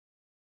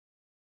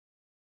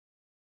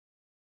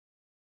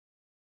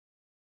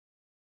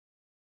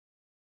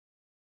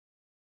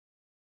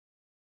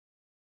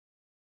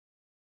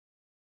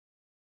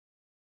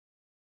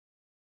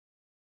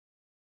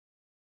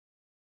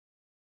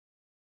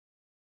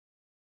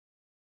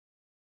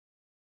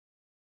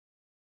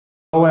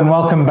Hello and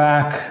welcome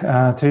back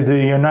to the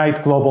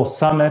Unite Global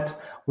Summit.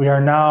 We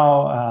are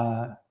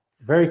now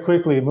very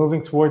quickly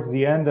moving towards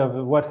the end of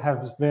what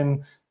has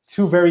been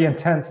two very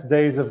intense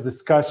days of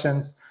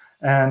discussions.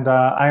 And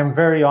I am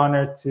very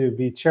honored to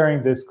be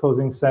chairing this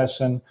closing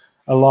session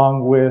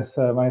along with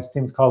my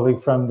esteemed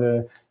colleague from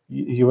the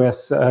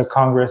US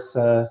Congress,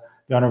 the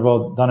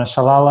Honorable Donna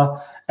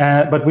Shalala.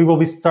 But we will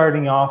be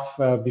starting off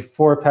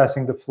before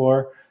passing the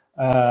floor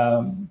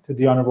to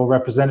the Honorable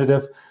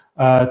Representative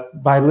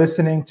by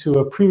listening to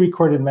a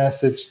pre-recorded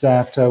message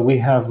that we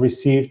have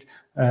received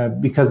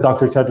because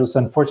Dr. Tedros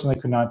unfortunately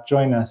could not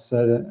join us.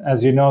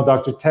 As you know,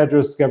 Dr.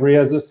 Tedros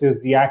Ghebreyesus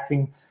is the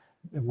acting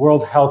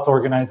World Health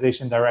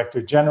Organization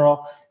Director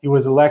General. He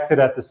was elected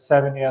at the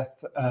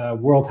 70th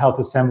World Health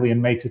Assembly in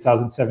May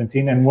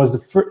 2017 and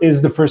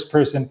is the first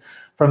person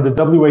from the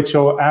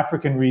WHO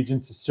African region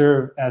to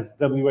serve as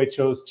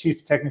WHO's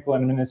Chief Technical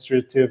and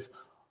Administrative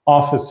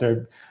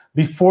Officer.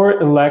 Before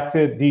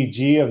elected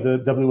DG of the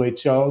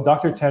WHO,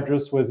 Dr.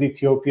 Tedros was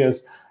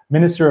Ethiopia's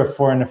Minister of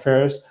Foreign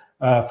Affairs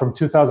from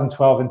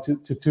 2012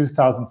 to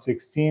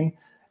 2016.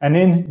 And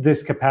in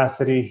this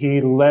capacity,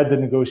 he led the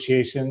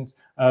negotiations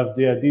of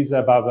the Addis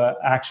Ababa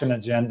Action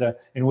Agenda,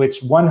 in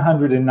which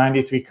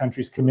 193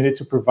 countries committed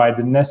to provide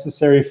the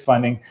necessary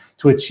funding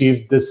to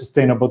achieve the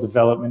Sustainable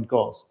Development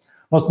Goals.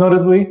 Most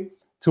notably,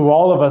 to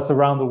all of us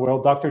around the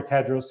world, Dr.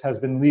 Tedros has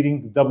been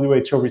leading the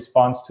WHO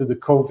response to the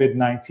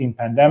COVID-19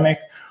 pandemic,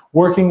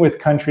 working with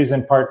countries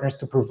and partners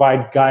to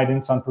provide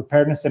guidance on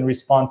preparedness and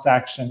response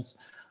actions,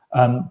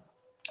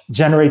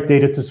 generate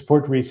data to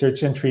support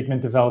research and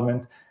treatment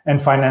development,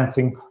 and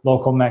financing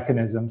local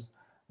mechanisms.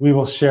 We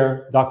will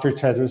share Dr.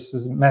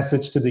 Tedros'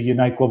 message to the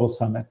Unite Global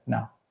Summit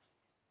now.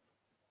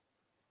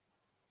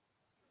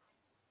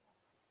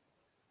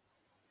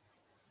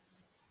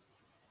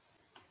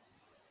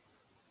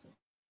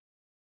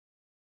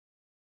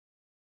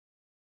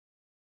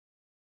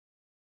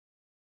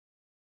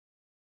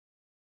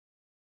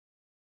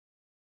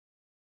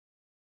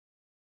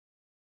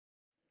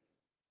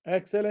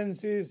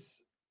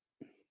 Excellencies,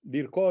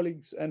 dear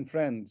colleagues and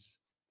friends,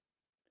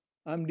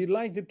 I'm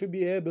delighted to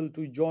be able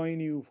to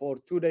join you for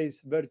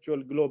today's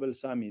virtual Global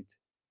Summit.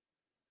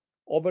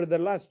 Over the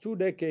last 2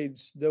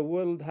 decades, the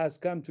world has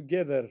come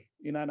together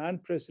in an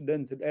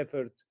unprecedented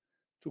effort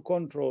to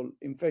control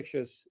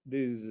infectious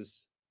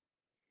diseases.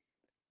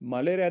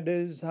 Malaria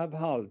deaths have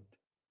halved.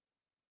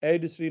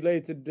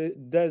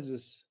 AIDS-related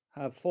deaths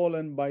have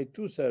fallen by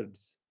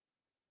 2/3.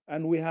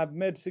 And we have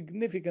made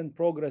significant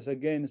progress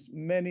against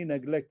many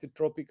neglected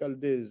tropical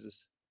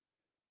diseases.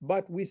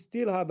 But we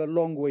still have a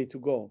long way to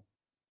go.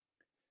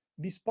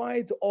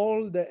 Despite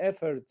all the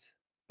effort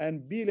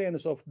and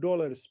billions of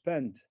dollars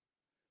spent,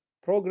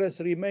 progress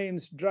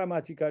remains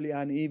dramatically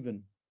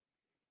uneven.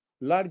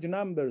 Large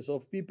numbers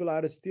of people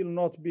are still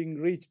not being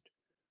reached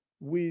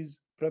with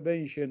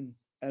prevention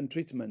and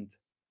treatment.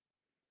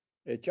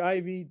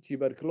 HIV,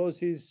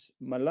 tuberculosis,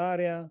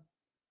 malaria,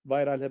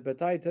 viral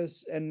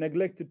hepatitis, and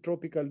neglected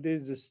tropical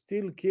diseases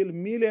still kill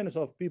millions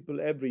of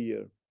people every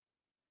year.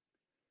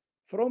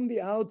 From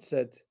the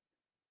outset,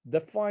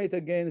 the fight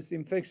against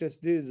infectious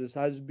diseases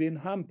has been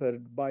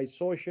hampered by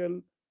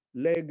social,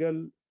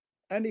 legal,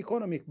 and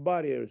economic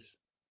barriers.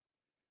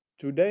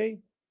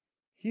 Today,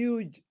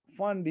 huge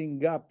funding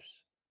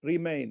gaps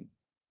remain.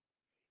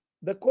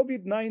 The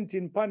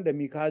COVID-19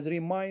 pandemic has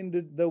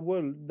reminded the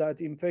world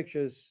that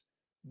infectious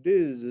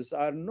diseases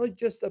are not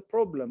just a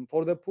problem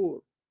for the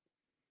poor.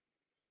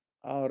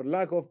 Our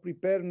lack of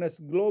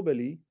preparedness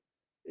globally,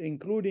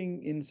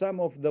 including in some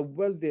of the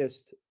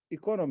wealthiest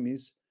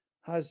economies,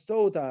 has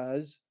taught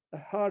us a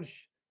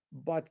harsh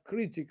but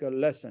critical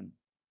lesson.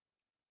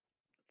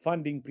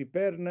 Funding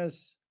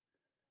preparedness,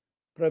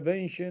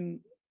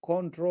 prevention,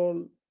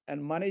 control,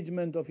 and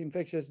management of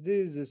infectious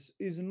diseases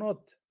is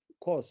not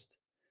cost.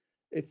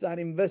 It's an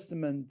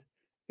investment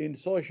in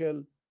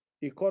social,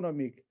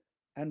 economic,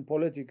 and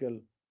political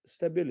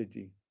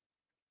stability.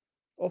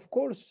 Of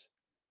course,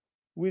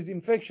 with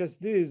infectious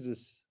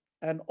diseases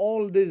and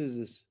all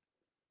diseases,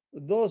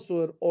 those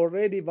who are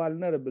already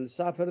vulnerable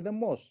suffer the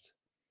most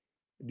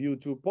due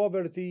to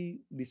poverty,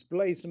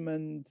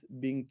 displacement,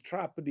 being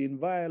trapped in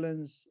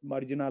violence,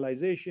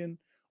 marginalization,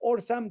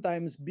 or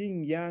sometimes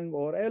being young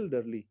or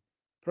elderly,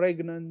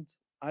 pregnant,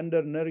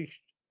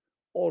 undernourished,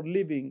 or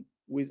living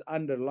with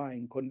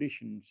underlying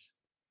conditions.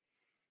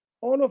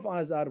 All of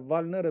us are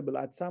vulnerable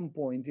at some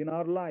point in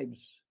our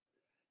lives.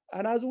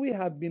 And as we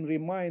have been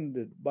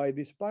reminded by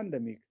this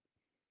pandemic,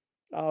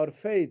 our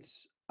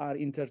fates are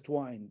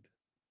intertwined.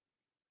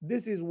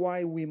 This is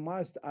why we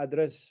must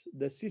address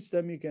the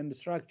systemic and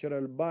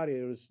structural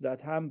barriers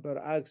that hamper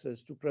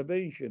access to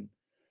prevention,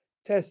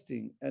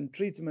 testing, and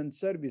treatment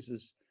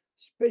services,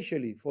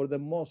 especially for the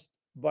most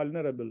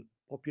vulnerable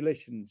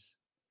populations.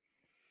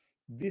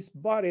 These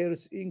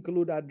barriers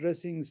include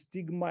addressing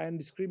stigma and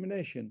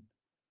discrimination,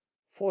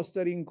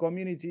 fostering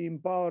community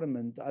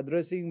empowerment,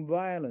 addressing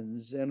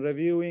violence, and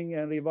reviewing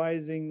and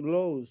revising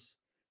laws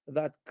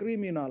that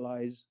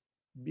criminalize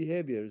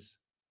behaviors.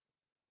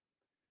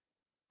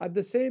 At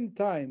the same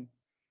time,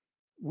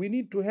 We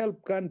need to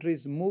help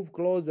countries move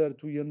closer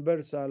to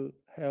universal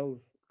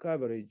health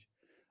coverage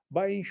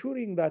by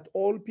ensuring that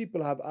all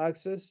people have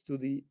access to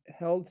the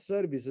health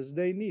services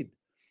they need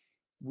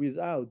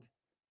without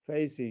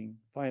facing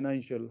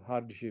financial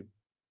hardship,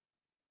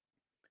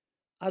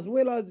 as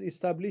well as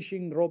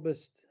establishing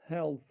robust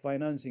health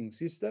financing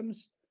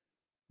systems.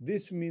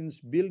 This means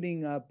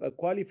building up a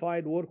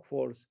qualified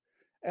workforce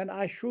and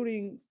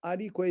assuring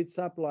adequate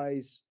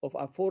supplies of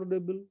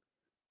affordable,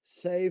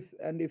 safe,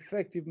 and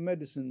effective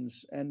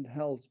medicines and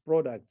health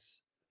products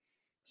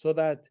so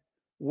that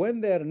when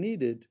they're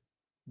needed,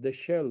 the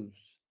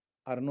shelves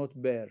are not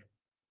bare.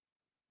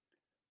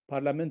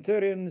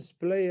 Parliamentarians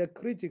play a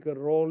critical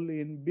role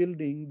in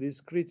building this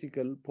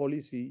critical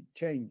policy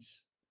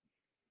change.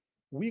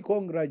 We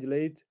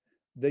congratulate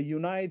the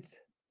𝗏𝗏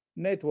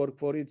Network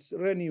for its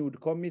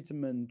renewed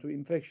commitment to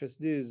infectious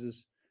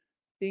diseases,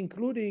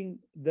 including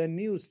the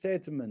new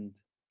statement,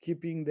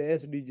 Keeping the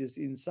SDGs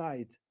in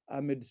Sight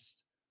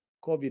Amidst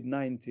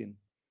COVID-19,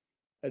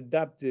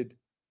 adopted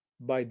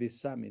by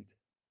this summit.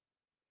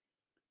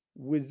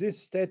 With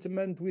this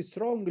statement, we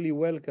strongly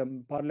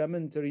welcome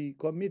parliamentary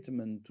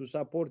commitment to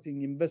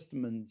supporting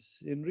investments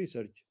in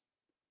research,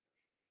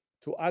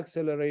 to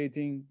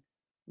accelerating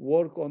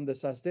work on the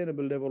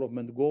Sustainable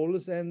Development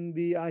Goals and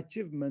the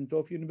achievement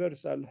of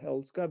universal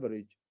health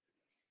coverage,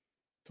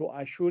 to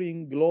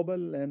assuring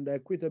global and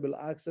equitable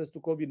access to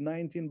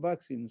COVID-19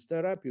 vaccines,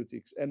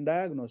 therapeutics, and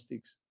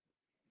diagnostics,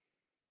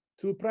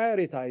 to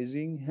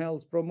prioritizing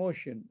health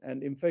promotion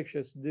and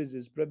infectious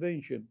disease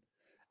prevention,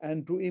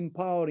 and to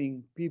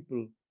empowering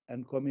people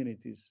and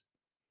communities.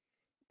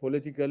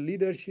 Political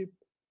leadership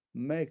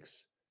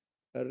makes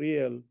a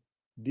real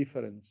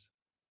difference.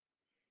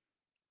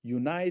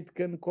 Unite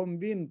can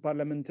convene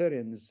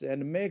parliamentarians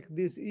and make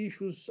these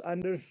issues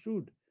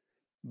understood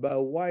by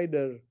a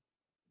wider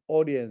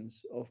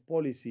audience of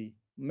policy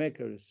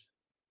makers.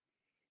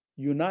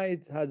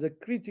 Unite has a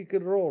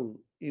critical role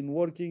in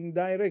working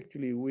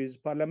directly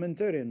with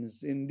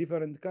parliamentarians in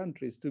different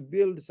countries to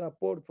build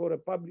support for a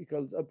public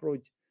health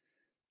approach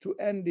to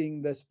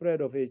ending the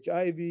spread of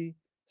HIV,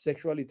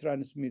 sexually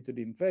transmitted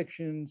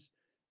infections,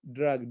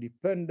 drug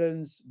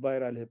dependence,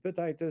 viral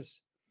hepatitis,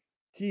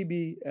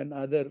 TB, and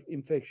other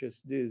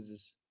infectious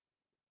diseases.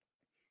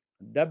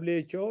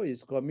 WHO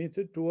is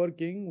committed to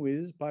working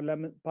with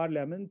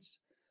parliaments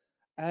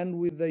and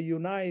with the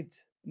Unite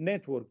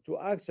network to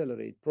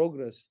accelerate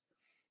progress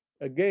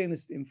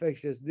against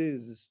infectious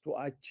diseases to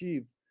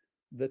achieve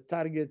the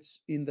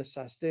targets in the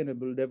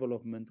Sustainable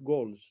Development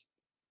Goals.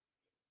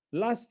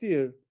 Last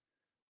year,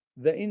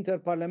 the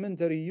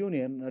Interparliamentary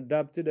Union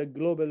adopted a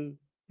global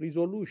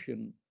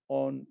resolution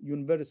on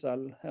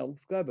universal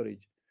health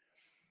coverage,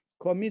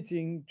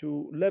 committing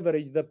to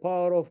leverage the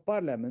power of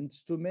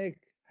parliaments to make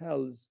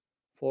health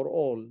for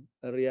all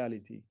a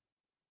reality.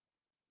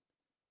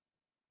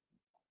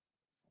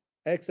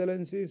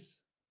 Excellencies,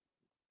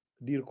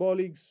 dear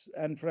colleagues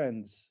and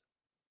friends,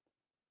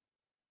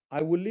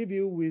 I will leave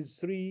you with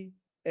 3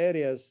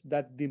 areas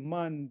that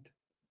demand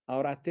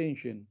our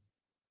attention.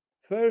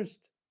 First,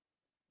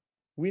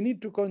 we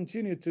need to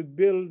continue to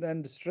build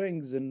and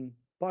strengthen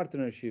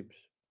partnerships,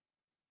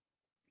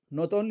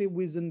 not only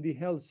within the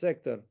health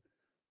sector,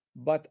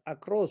 but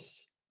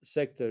across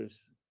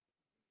sectors.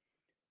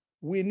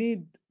 We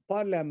need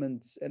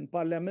parliaments and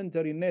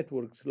parliamentary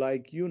networks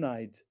like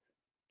Unite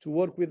to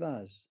work with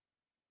us.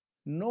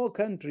 No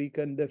country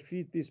can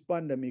defeat this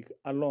pandemic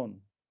alone.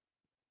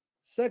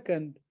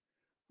 Second,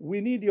 we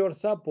need your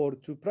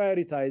support to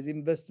prioritize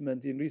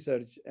investment in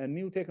research and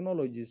new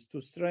technologies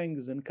to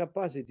strengthen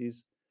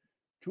capacities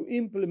to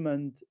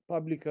implement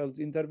public health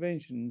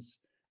interventions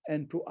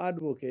and to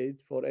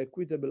advocate for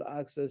equitable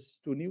access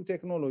to new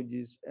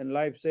technologies and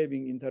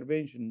life-saving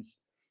interventions,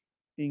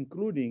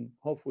 including,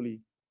 hopefully,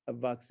 a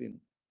vaccine.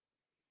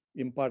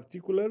 In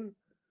particular,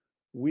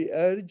 we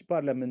urge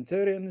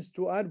parliamentarians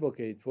to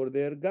advocate for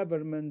their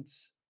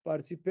government's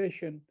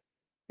participation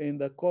in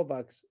the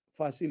COVAX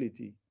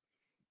facility,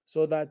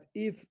 so that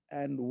if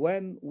and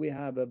when we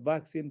have a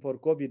vaccine for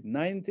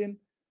COVID-19,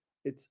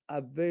 it's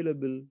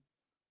available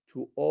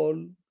to all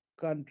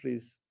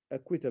countries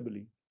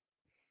equitably.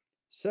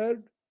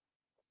 Third,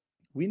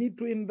 we need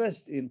to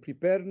invest in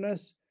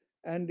preparedness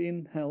and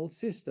in health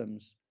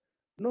systems,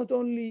 not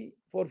only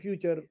for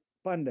future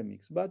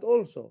pandemics, but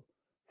also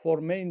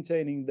for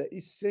maintaining the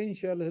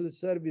essential health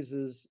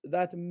services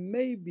that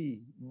may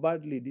be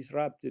badly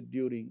disrupted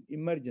during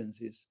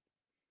emergencies.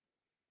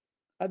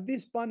 As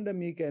this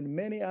pandemic and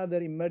many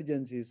other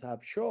emergencies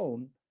have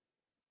shown,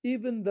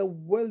 even the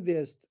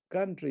wealthiest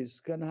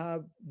countries can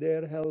have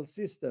their health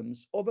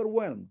systems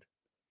overwhelmed.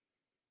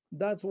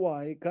 That's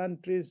why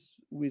countries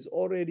with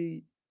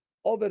already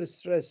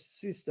overstressed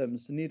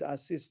systems need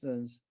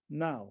assistance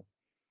now,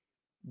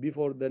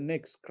 before the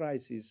next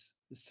crisis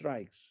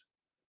strikes.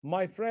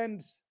 My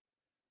friends,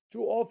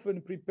 too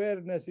often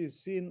preparedness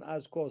is seen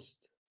as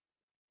cost.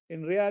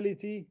 In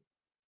reality,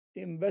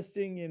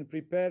 investing in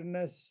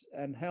preparedness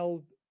and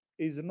health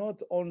is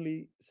not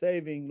only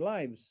saving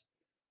lives,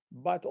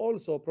 but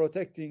also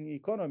protecting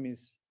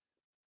economies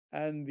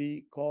and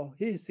the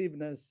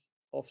cohesiveness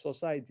of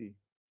society.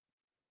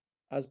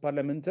 As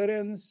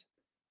parliamentarians,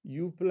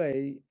 you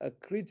play a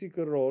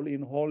critical role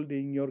in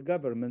holding your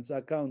governments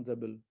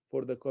accountable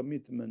for the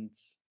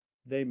commitments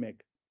they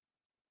make.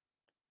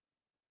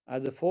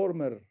 As a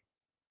former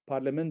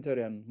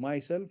parliamentarian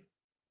myself,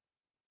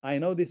 I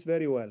know this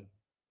very well,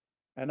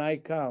 and I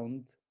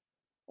count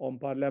on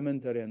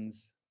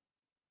parliamentarians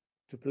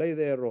to play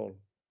their role.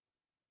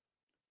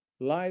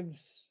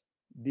 Lives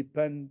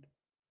depend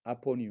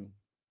upon you.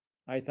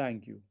 I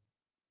thank you.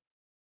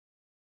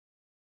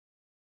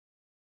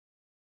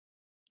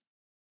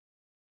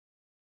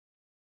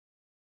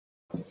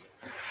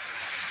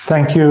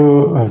 Thank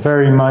you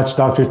very much,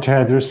 Dr.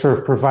 Tedros,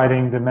 for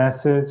providing the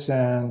message.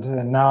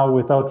 And now,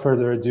 without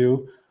further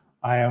ado,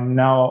 I am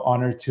now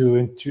honored to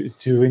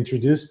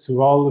introduce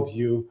to all of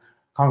you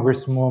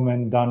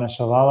Congresswoman Donna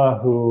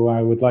Shalala, who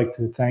I would like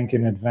to thank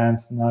in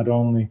advance, not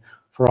only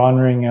for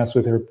honoring us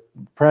with her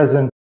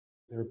presence,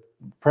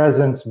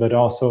 but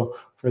also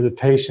for the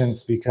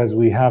patience, because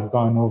we have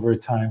gone over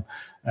time.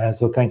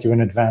 So thank you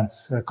in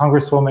advance.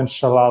 Congresswoman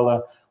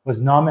Shalala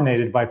was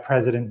nominated by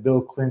President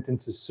Bill Clinton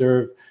to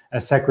serve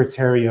as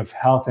Secretary of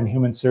Health and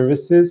Human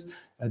Services,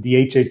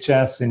 the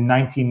HHS, in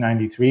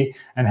 1993,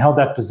 and held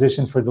that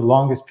position for the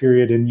longest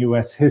period in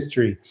U.S.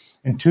 history.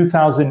 In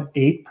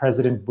 2008,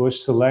 President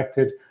Bush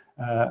selected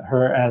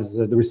her as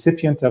the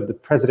recipient of the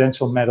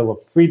Presidential Medal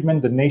of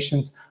Freedom, the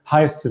nation's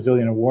highest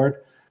civilian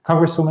award.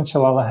 Congresswoman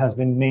Shalala has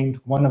been named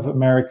one of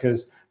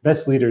America's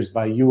best leaders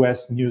by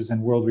U.S. News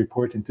and World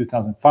Report in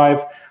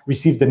 2005,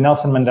 received the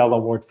Nelson Mandela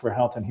Award for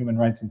Health and Human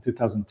Rights in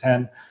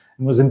 2010,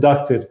 and was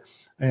inducted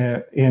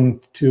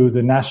into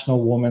the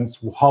National Women's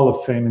Hall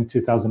of Fame in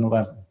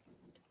 2011.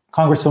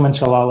 Congresswoman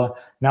Shalala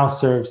now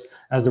serves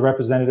as the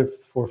representative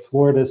for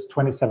Florida's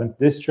 27th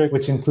District,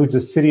 which includes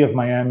the city of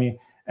Miami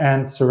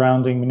and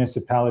surrounding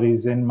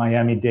municipalities in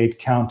Miami-Dade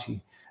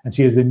County. And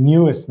she is the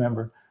newest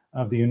member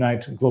of the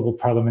Unite Global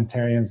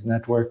Parliamentarians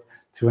Network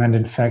to End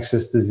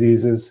Infectious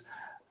Diseases.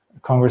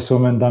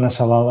 Congresswoman Donna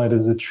Shalala, it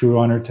is a true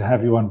honor to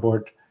have you on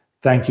board.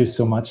 Thank you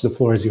so much. The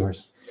floor is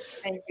yours.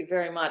 Thank you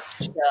very much,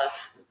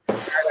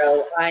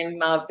 Ricardo.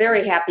 I'm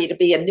very happy to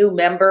be a new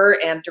member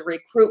and to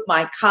recruit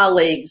my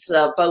colleagues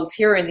both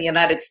here in the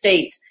United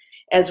States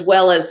as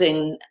well as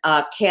in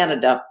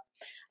Canada.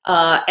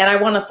 And I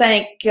want to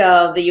thank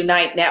the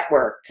Unite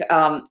Network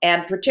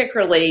and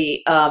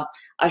particularly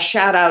a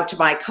shout out to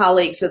my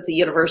colleagues at the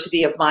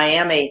University of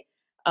Miami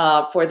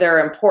for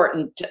their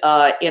important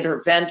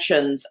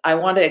interventions. I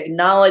want to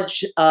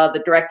acknowledge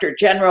the Director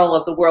General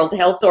of the World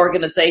Health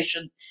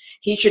Organization.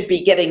 He should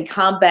be getting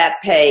combat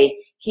pay.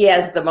 He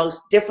has the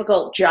most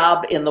difficult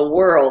job in the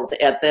world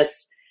at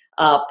this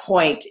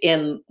point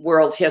in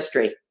world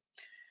history.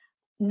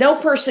 No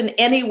person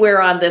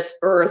anywhere on this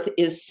earth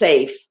is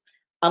safe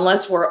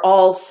unless we're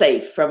all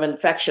safe from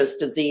infectious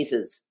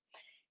diseases.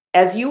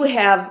 As you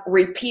have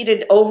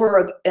repeated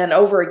over and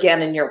over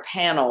again in your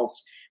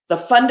panels, the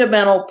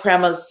fundamental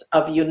premise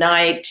of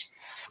Unite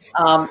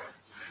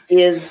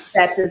is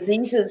that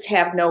diseases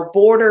have no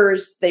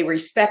borders, they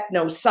respect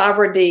no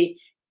sovereignty,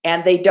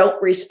 and they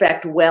don't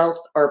respect wealth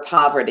or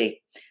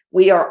poverty.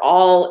 We are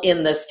all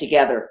in this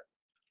together.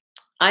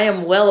 I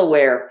am well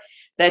aware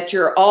that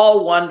you're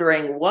all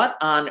wondering what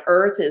on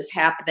earth is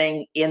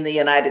happening in the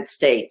United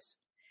States.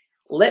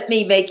 Let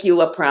me make you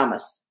a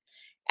promise.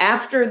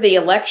 After the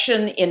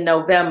election in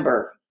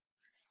November,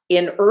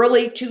 in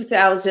early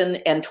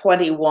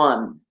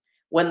 2021,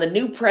 when the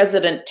new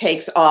president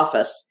takes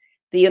office,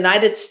 the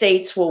United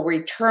States will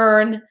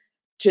return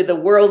to the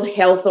World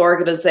Health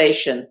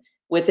Organization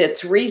with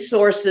its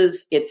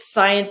resources, its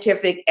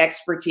scientific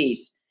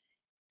expertise,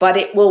 but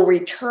it will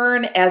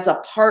return as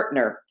a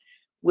partner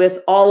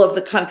with all of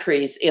the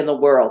countries in the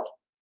world.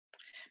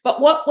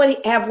 But what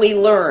have we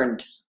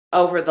learned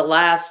over the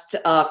last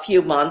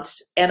few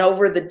months and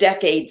over the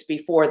decades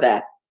before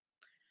that?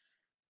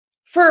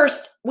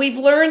 First, we've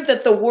learned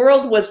that the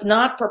world was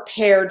not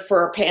prepared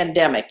for a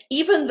pandemic,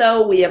 even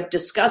though we have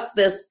discussed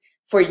this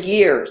for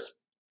years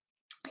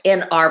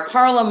in our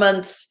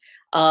parliaments,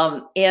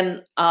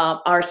 in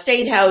our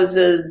state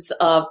houses,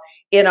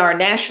 in our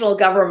national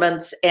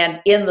governments,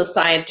 and in the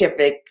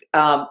scientific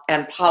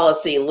and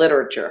policy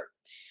literature.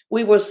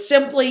 We were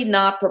simply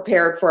not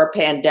prepared for a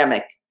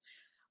pandemic.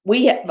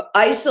 We have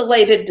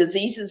isolated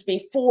diseases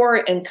before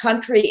in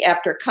country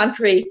after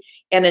country,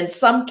 and in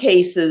some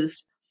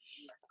cases,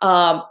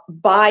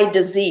 by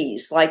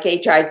disease like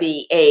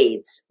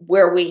HIV/AIDS,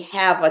 where we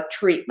have a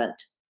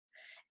treatment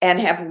and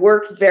have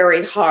worked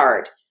very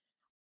hard.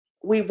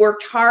 We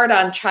worked hard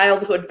on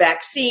childhood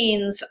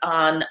vaccines,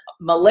 on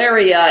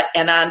malaria,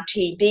 and on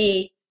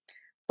TB,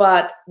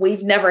 but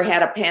we've never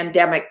had a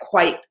pandemic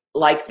quite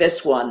like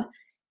this one.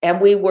 And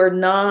we were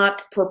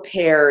not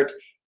prepared,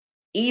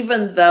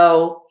 even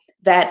though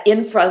that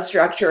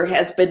infrastructure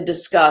has been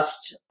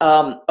discussed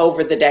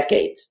over the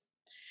decades.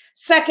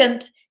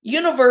 Second,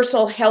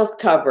 universal health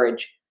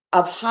coverage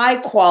of high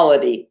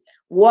quality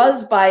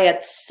was by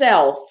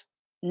itself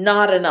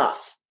not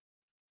enough.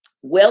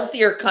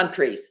 Wealthier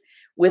countries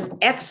with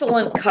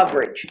excellent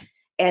coverage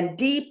and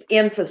deep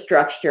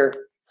infrastructure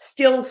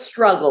still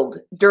struggled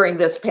during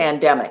this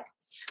pandemic.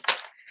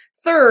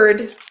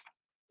 Third,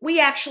 we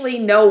actually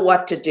know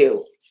what to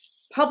do.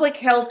 Public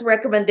health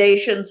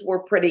recommendations were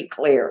pretty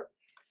clear,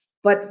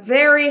 but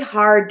very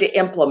hard to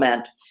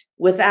implement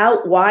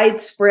without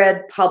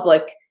widespread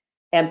public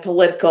and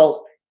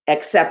political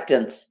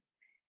acceptance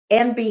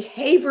and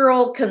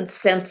behavioral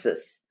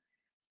consensus.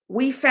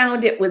 We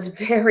found it was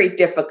very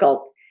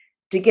difficult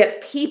to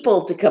get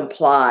people to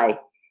comply,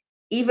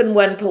 even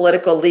when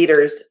political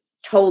leaders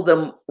told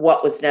them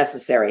what was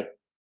necessary.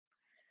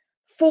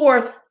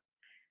 Fourth,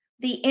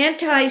 the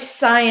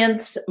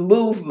anti-science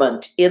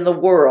movement in the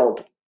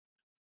world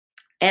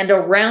and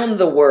around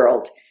the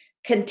world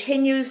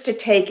continues to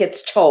take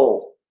its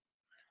toll.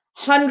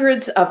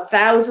 Hundreds of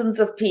thousands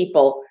of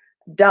people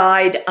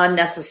died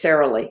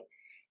unnecessarily.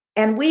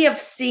 And we have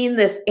seen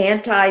this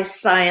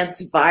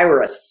anti-science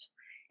virus,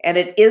 and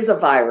it is a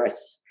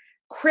virus,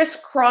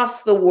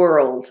 crisscross the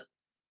world.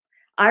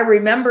 I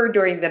remember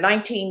during the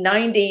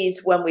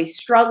 1990s when we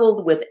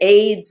struggled with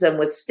AIDS and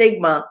with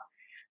stigma,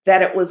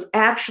 that it was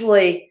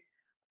actually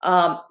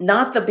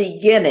not the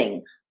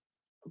beginning,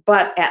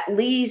 but at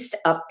least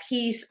a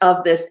piece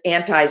of this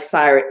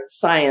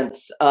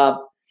anti-science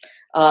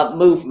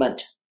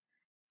movement.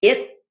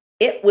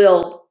 It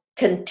will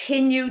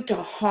continue to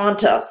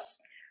haunt us,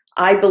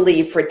 I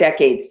believe, for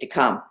decades to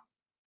come.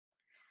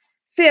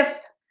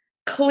 Fifth,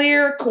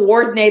 clear,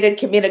 coordinated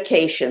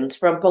communications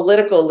from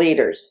political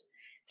leaders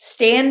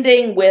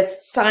standing with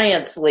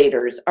science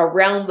leaders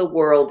around the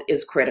world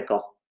is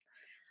critical.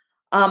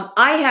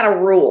 I had a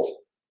rule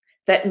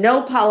that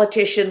no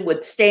politician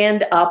would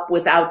stand up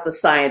without the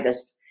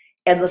scientist,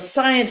 and the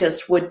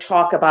scientists would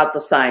talk about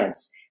the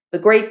science. The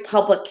great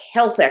public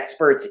health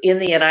experts in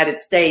the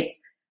United States,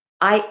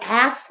 I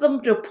asked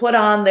them to put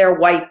on their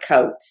white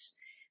coats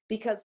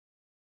because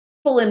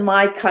people in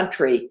my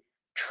country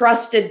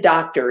trusted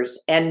doctors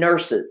and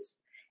nurses.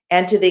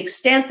 And to the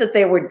extent that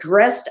they were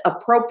dressed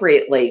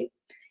appropriately,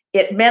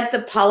 it meant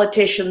that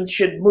politicians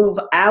should move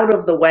out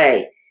of the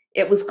way.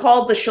 It was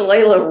called the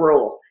Shalala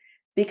rule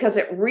because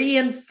it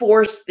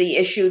reinforced the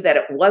issue that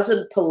it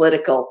wasn't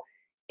political.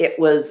 It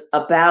was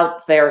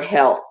about their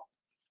health.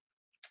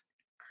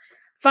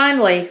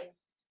 Finally,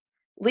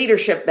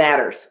 leadership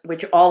matters,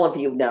 which all of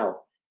you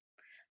know.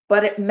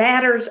 But it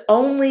matters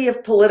only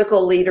if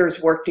political leaders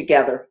work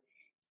together,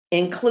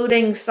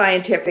 including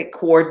scientific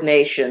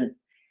coordination,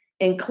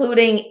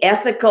 including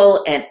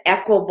ethical and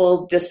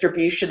equitable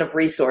distribution of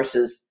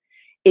resources,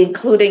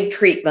 including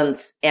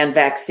treatments and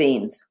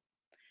vaccines.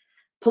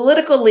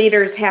 Political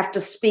leaders have to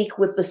speak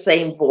with the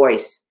same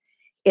voice.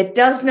 It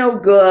does no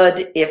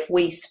good if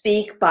we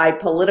speak by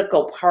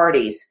political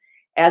parties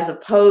as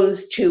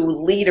opposed to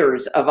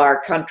leaders of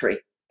our country.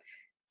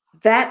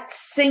 That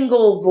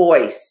single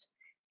voice,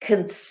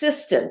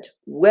 consistent,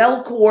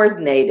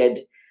 well-coordinated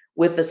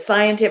with the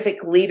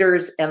scientific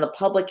leaders and the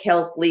public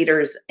health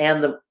leaders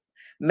and the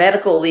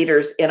medical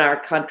leaders in our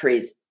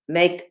countries,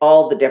 make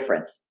all the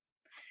difference.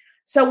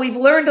 So we've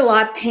learned a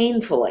lot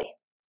painfully.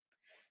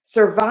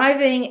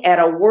 Surviving at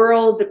a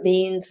world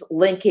means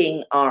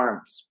linking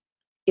arms.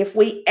 If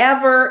we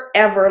ever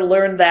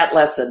learn that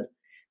lesson,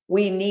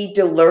 we need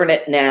to learn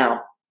it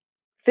now.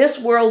 This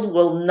world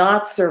will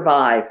not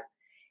survive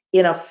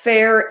in a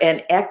fair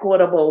and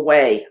equitable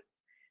way.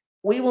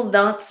 We will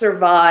not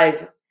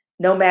survive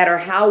no matter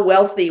how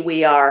wealthy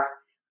we are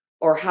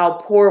or how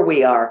poor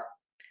we are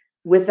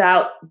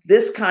without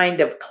this kind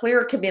of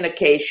clear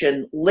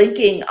communication,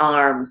 linking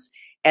arms,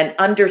 and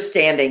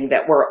understanding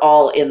that we're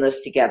all in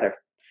this together.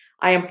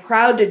 I am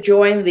proud to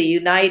join the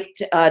Unite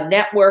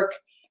network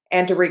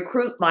and to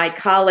recruit my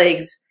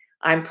colleagues.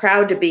 I'm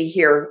proud to be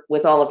here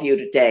with all of you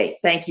today.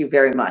 Thank you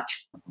very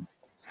much.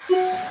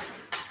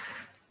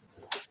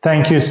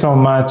 Thank you so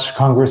much,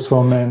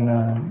 Congresswoman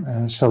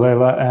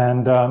Shalala.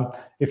 And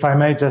if I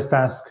may just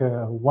ask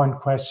one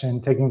question,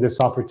 taking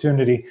this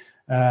opportunity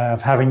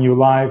of having you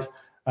live,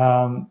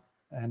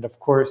 and of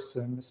course,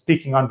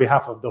 speaking on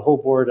behalf of the whole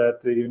board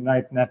at the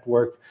Unite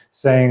Network,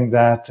 saying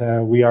that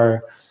we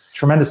are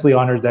tremendously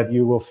honored that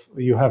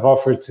you have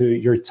offered to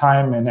your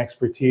time and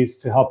expertise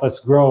to help us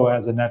grow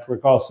as a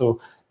network, also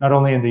not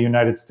only in the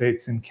United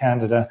States, in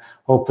Canada,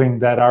 hoping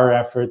that our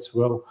efforts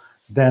will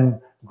then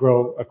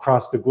grow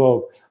across the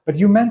globe. But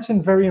you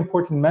mentioned very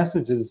important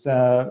messages,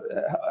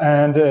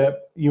 and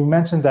you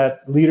mentioned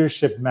that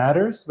leadership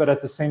matters, but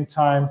at the same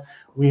time,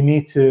 we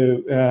need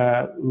to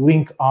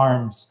link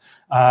arms,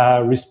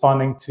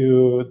 responding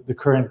to the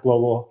current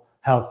global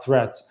health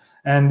threats.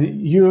 And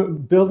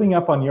you, building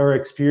up on your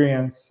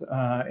experience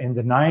in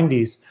the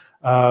 90s,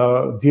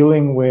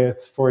 dealing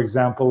with, for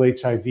example,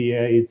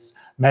 HIV/AIDS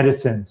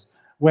medicines,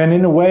 when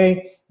in a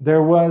way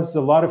there was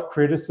a lot of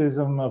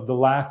criticism of the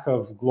lack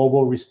of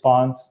global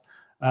response,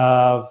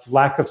 of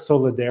lack of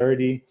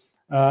solidarity,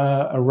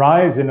 a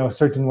rise in a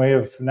certain way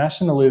of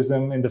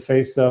nationalism in the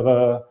face of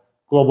a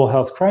global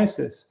health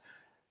crisis.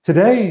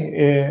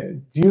 Today,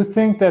 do you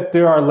think that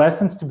there are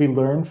lessons to be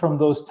learned from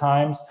those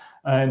times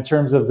in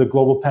terms of the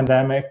global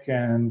pandemic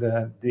and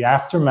the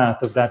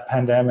aftermath of that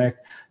pandemic,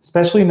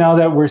 especially now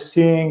that we're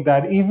seeing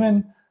that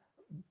even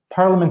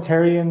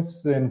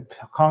parliamentarians in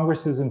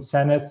Congresses and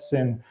Senates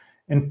and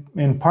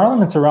in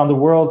parliaments around the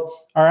world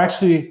are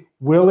actually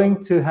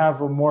willing to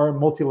have a more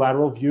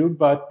multilateral view,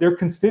 but their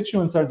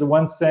constituents are the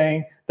ones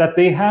saying that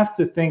they have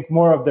to think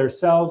more of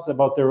themselves,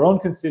 about their own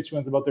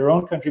constituents, about their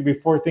own country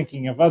before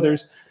thinking of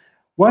others.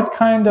 What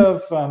kind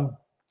of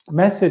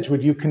message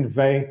would you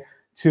convey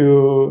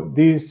to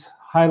these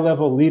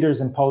high-level leaders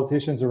and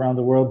politicians around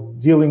the world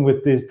dealing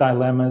with these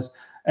dilemmas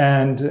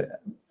and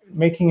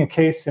making a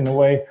case in a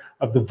way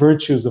of the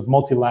virtues of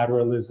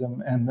multilateralism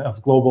and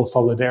of global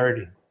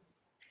solidarity?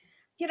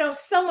 You know,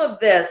 some of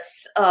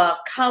this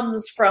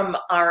comes from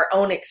our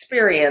own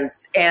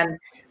experience and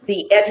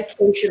the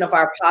education of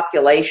our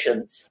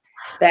populations,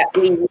 that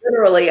we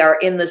literally are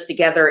in this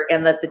together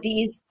and that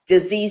these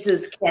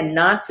diseases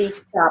cannot be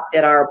stopped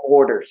at our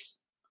borders.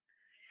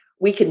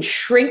 We can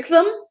shrink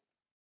them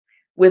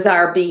with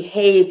our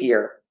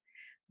behavior,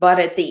 but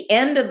at the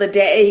end of the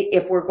day,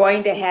 if we're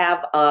going to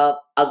have a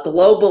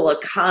global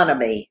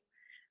economy,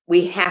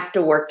 we have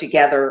to work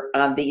together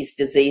on these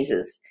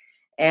diseases.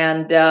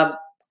 And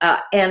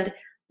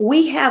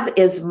we have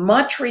as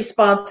much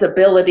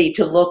responsibility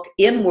to look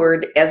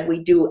inward as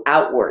we do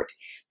outward,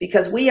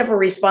 because we have a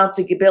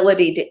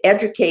responsibility to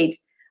educate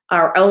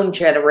our own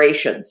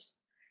generations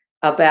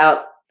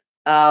about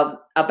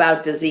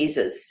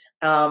diseases.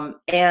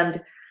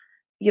 And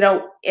you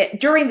know,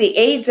 during the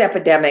AIDS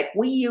epidemic,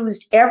 we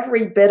used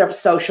every bit of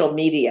social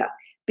media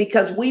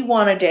because we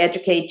wanted to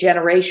educate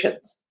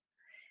generations.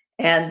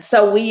 And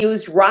so we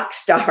used rock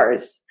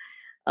stars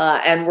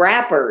and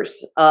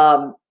rappers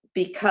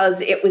because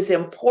it was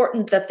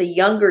important that the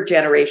younger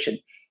generation,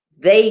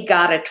 they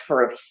got it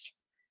first.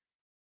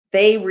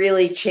 They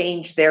really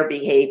changed their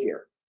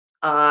behavior.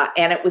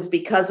 And it was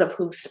because of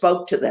who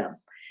spoke to them.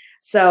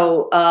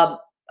 So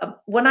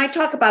when I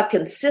talk about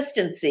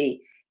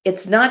consistency,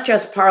 it's not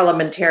just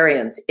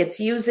parliamentarians. It's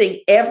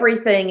using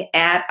everything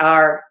at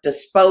our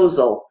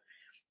disposal.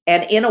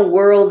 And in a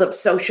world of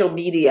social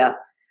media,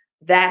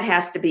 that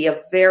has to be a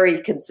very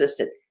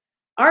consistent.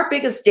 Our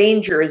biggest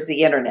danger is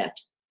the internet.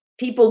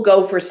 People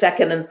go for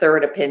second and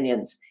third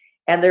opinions,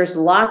 and there's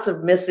lots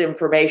of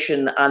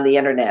misinformation on the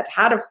internet.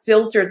 How to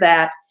filter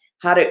that,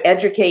 how to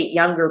educate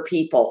younger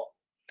people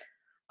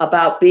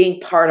about being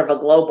part of a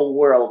global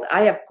world.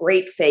 I have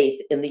great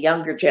faith in the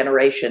younger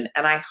generation,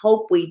 and I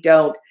hope we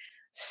don't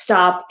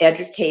stop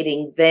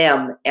educating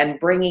them and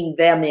bringing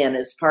them in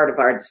as part of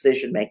our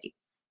decision-making.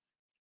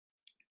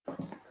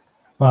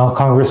 Well,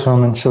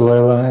 Congresswoman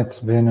𝗨𝗪𝗏, it's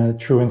been a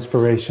true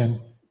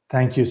inspiration.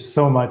 Thank you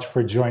so much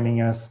for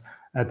joining us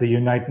at the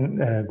Unite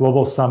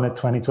Global Summit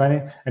 2020,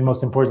 and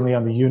most importantly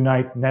on the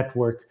Unite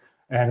Network.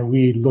 And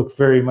we look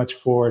very much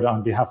forward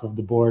on behalf of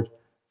the board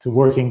to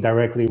working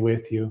directly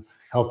with you,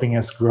 helping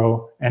us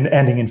grow and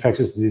ending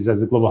infectious disease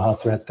as a global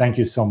health threat. Thank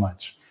you so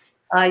much.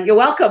 You're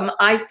welcome.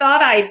 I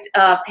thought I'd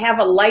have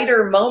a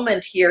lighter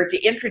moment here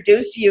to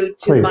introduce you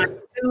to my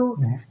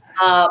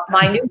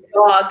new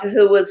dog,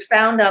 who was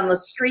found on the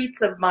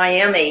streets of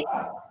Miami.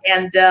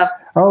 And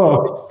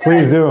oh,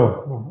 please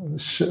do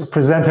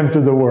present him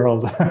to the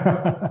world.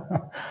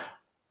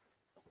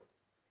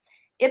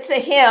 It's a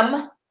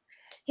him.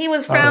 He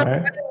was found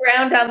running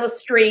around on the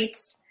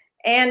streets,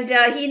 and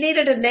he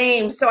needed a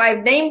name, so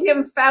I've named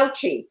him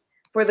Fauci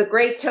for the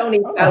great Tony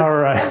Fauci. All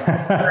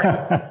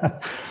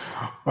right.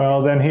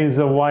 Well, then he's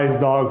a wise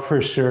dog for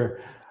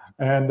sure.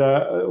 And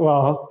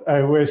well,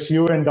 I wish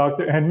you and Dog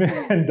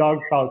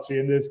Fauci,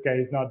 in this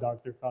case, not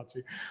Dr.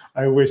 Fauci,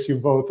 I wish you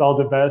both all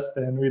the best,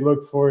 and we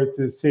look forward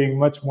to seeing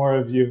much more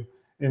of you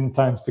in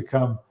times to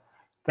come.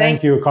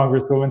 Thank you,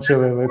 Congresswoman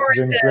𝗨𝗪𝗏. It's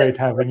been great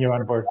having you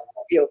on board.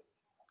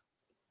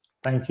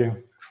 Thank you.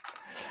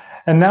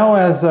 And now,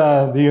 as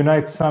the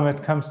Unite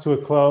Summit comes to a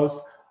close,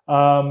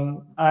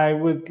 I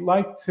would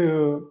like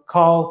to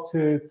call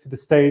to the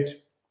stage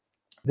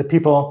the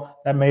people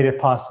that made it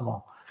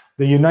possible.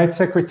 The Unite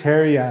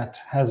Secretariat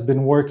has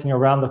been working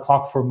around the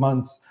clock for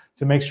months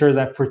to make sure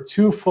that for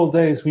 2 full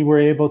days we were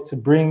able to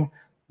bring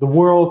the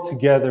world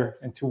together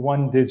into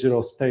one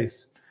digital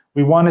space.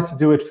 We wanted to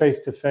do it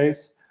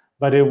face-to-face,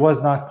 but it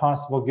was not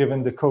possible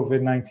given the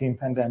COVID-19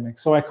 pandemic.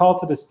 So I call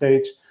to the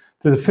stage,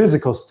 to the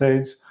physical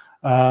stage,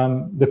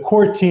 the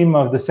core team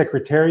of the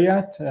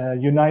Secretariat,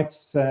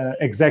 Unite's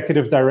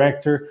Executive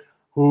Director,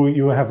 who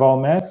you have all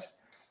met.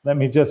 Let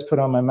me just put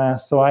on my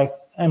mask so I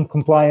am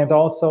compliant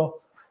also.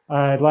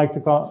 I'd like to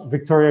call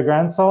Victoria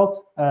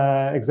Gransalt,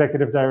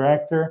 Executive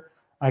Director.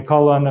 I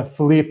call on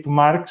Philippe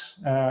Marx,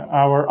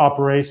 our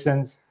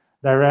Operations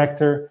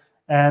Director,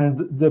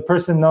 and the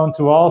person known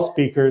to all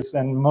speakers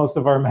and most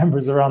of our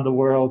members around the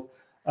world,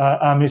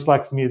 𝗵𝗓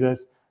Laxmides,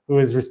 who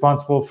is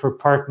responsible for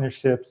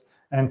partnerships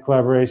and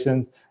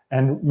collaborations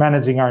and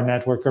managing our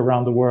network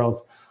around the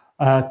world.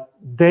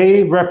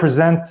 They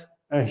represent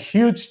a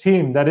huge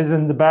team that is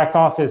in the back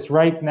office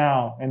right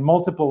now in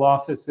multiple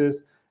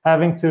offices,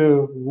 having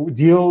to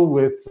deal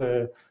with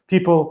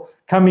people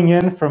coming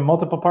in from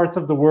multiple parts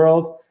of the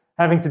world,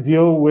 having to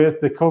deal with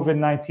the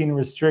COVID-19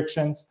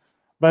 restrictions.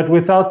 But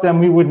without them,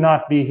 we would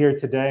not be here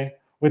today.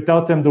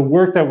 Without them, the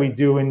work that we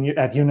do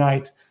at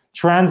Unite,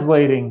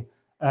 translating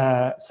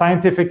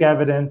scientific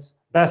evidence,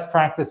 best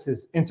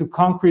practices into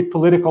concrete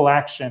political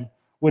action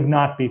would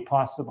not be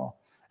possible.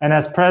 And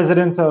as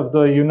president of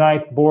the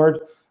Unite board,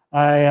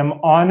 I am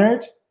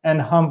honored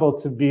and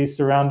humbled to be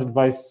surrounded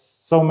by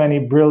so many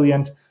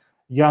brilliant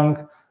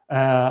young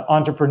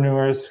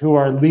entrepreneurs who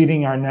are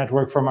leading our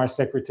network from our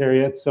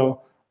secretariat.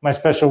 So my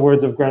special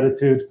words of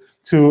gratitude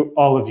to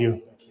all of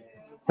you.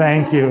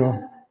 Thank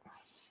you.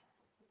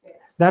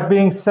 That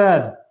being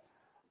said,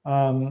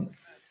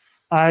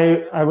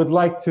 I would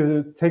like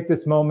to take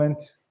this moment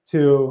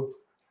to,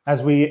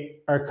 as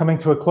we are coming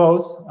to a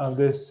close of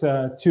this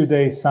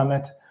two-day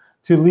summit,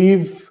 to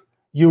leave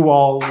you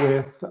all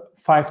with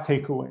 5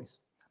 takeaways.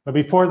 But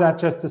before that,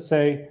 just to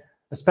say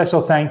a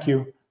special thank you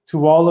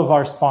to all of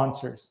our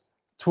sponsors,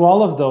 to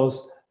all of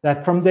those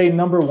that from day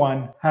number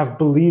 1 have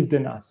believed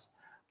in us.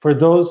 For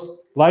those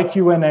like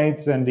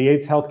UNAIDS and the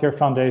AIDS Healthcare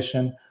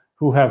Foundation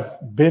who have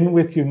been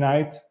with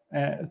Unite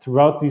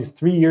throughout these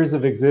 3 years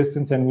of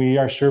existence, and we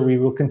are sure we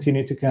will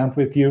continue to count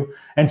with you,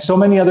 and so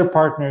many other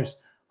partners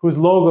whose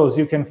logos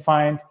you can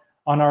find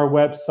on our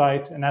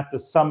website and at the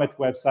Summit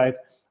website.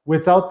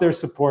 Without their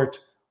support,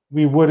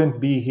 we wouldn't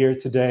be here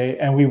today,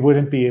 and we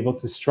wouldn't be able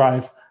to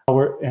strive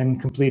in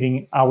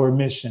completing our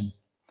mission.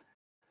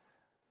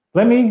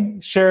 Let me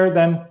share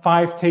then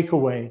 5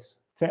 takeaways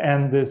to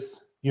end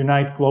this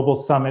Unite Global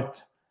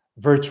Summit,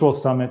 Virtual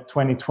Summit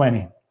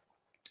 2020.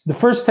 The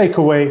first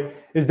takeaway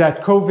is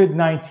that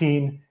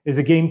COVID-19 is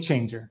a game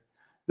changer.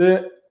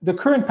 The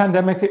current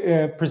pandemic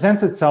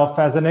presents itself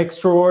as an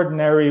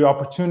extraordinary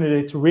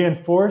opportunity to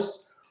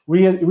reinforce,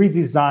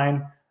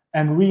 redesign,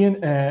 and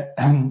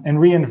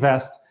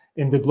reinvest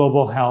in the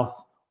global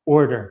health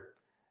order.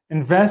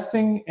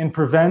 Investing in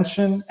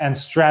prevention and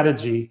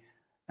strategy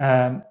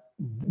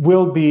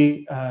will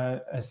be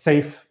a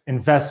safe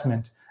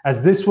investment,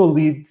 as this will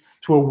lead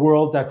to a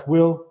world that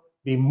will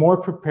be more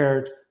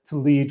prepared to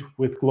lead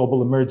with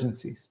global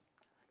emergencies.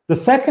 The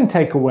second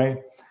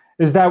takeaway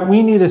is that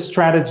we need a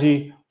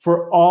strategy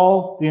for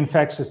all the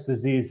infectious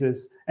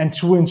diseases and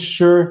to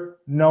ensure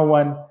no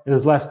one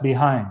is left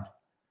behind.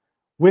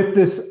 With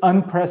this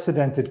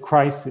unprecedented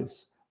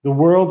crisis, the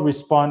world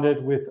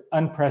responded with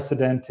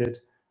unprecedented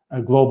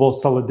global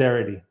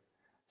solidarity.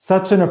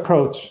 Such an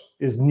approach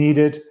is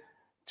needed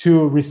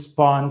to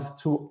respond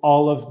to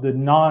all of the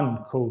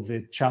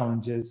non-COVID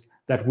challenges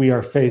that we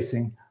are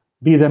facing,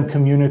 be them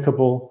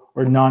communicable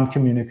or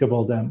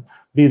non-communicable,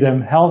 be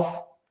them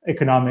health,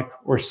 economic,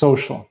 or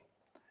social.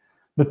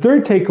 The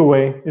third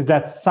takeaway is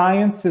that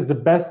science is the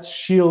best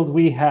shield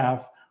we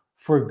have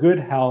for good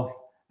health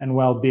and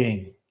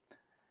well-being.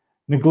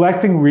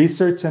 Neglecting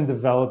research and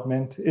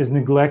development is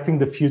neglecting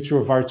the future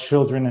of our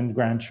children and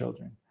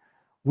grandchildren.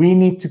 We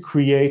need to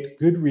create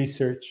good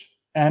research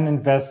and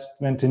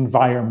investment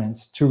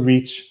environments to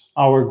reach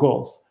our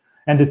goals.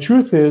 And the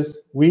truth is,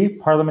 we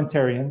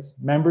parliamentarians,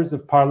 members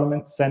of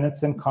parliaments,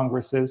 senates, and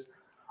congresses,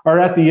 are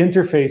at the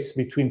interface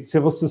between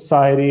civil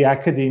society,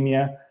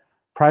 academia,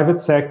 private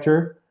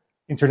sector,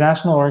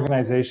 international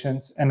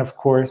organizations, and of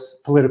course,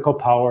 political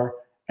power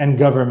and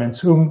governments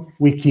whom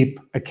we keep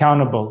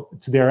accountable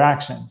to their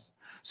actions.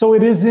 So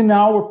it is in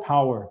our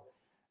power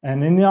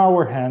and in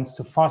our hands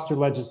to foster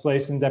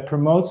legislation that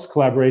promotes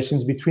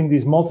collaborations between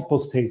these multiple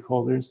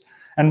stakeholders,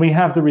 and we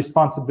have the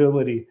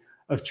responsibility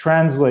of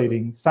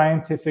translating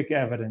scientific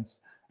evidence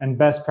and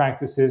best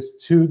practices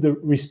to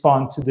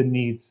respond to the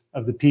needs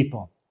of the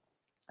people.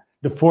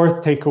 The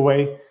fourth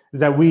takeaway is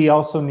that we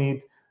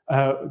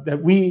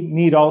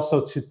need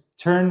also to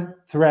turn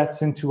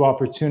threats into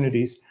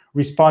opportunities,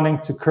 responding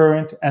to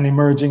current and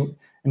emerging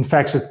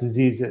infectious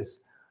diseases.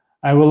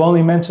 I will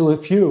only mention a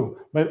few,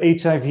 but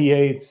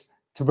HIV/AIDS,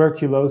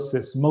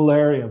 tuberculosis,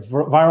 malaria,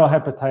 viral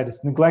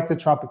hepatitis, neglected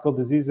tropical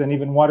disease, and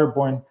even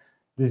waterborne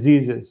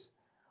diseases.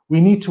 We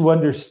need to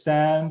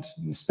understand,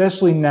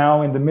 especially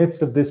now in the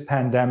midst of this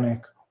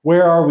pandemic,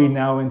 where are we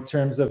now in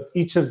terms of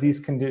each of these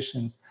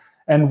conditions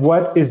and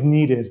what is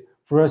needed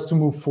for us to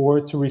move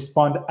forward to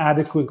respond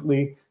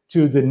adequately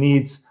to the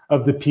needs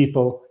of the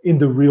people in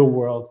the real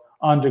world,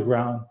 on the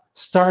ground,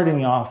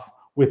 starting off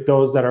with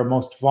those that are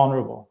most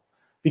vulnerable.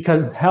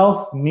 Because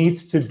health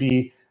needs to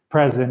be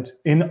present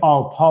in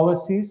all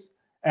policies,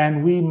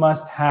 and we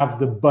must have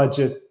the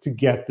budget to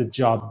get the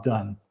job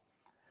done.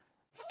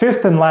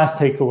 Fifth and last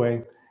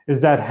takeaway is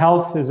that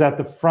health is at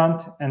the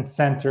front and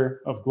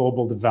center of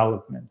global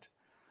development.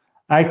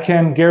 I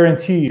can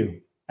guarantee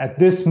you, at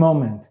this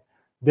moment,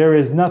 there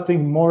is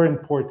nothing more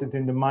important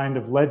in the mind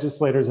of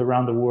legislators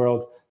around the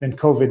world than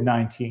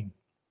COVID-19.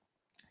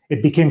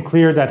 It became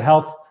clear that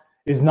health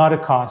is not a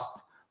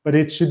cost, but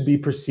it should be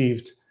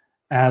perceived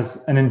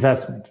as an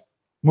investment.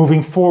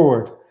 Moving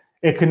forward,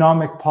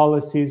 economic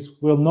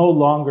policies will no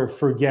longer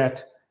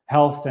forget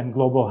health and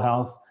global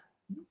health,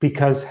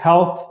 because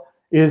health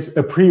is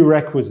a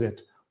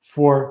prerequisite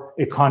for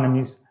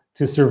economies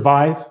to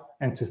survive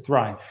and to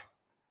thrive.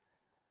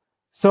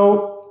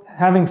 So,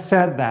 having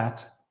said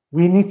that,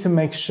 we need to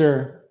make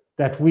sure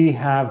that we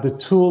have the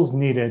tools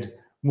needed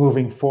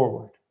moving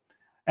forward.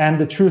 And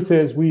the truth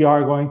is, we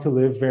are going to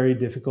live very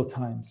difficult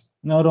times,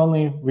 not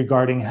only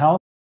regarding health,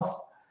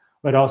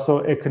 but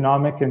also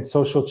economic and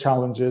social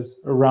challenges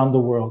around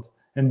the world.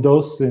 And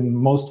those in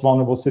most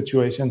vulnerable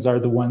situations are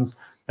the ones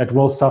that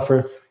will suffer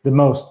the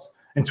most.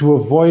 And to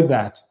avoid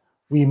that,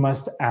 we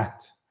must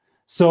act.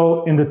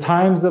 So in the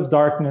times of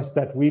darkness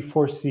that we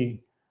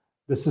foresee,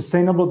 the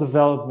Sustainable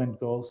Development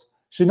Goals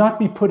should not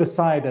be put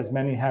aside as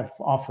many have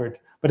offered,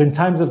 but in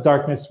times of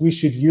darkness, we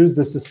should use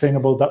the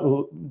Sustainable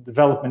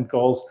Development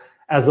Goals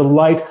as a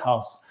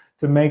lighthouse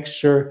to make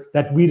sure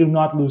that we do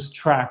not lose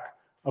track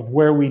of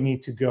where we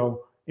need to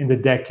go in the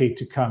decade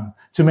to come,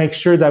 to make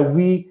sure that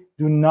we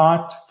do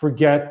not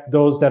forget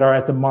those that are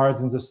at the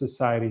margins of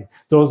society,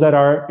 those that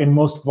are in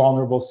most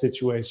vulnerable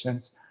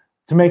situations,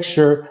 to make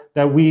sure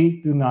that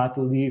we do not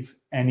leave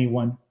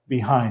anyone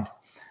behind.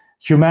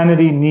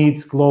 Humanity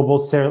needs global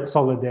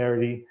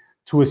solidarity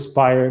to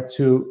aspire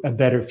to a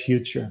better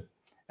future.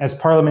 As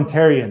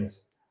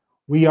parliamentarians,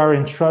 we are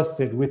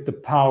entrusted with the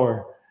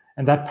power,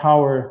 and that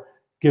power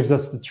gives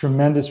us the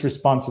tremendous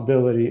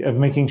responsibility of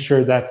making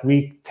sure that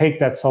we take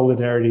that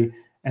solidarity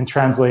and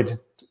translate it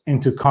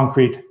into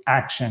concrete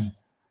action.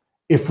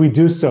 If we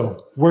do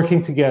so,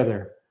 working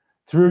together,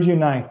 through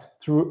Unite,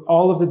 through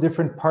all of the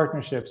different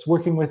partnerships,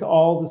 working with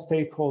all the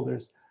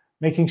stakeholders,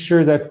 making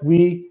sure that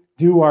we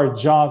do our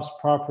jobs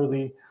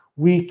properly,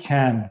 we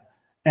can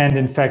end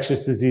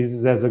infectious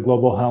diseases as a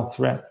global health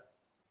threat.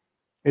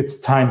 It's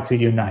time to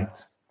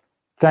unite.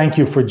 Thank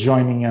you for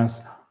joining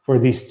us for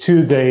these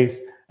 2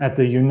 days at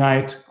the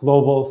Unite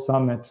Global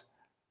Summit,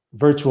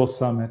 Virtual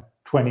Summit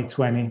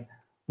 2020.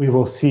 We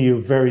will see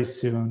you very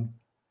soon.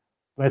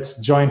 Let's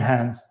join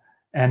hands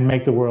and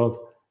make the world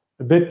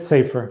a bit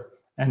safer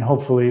and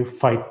hopefully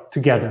fight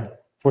together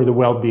for the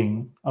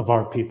well-being of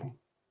our people.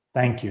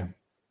 Thank you.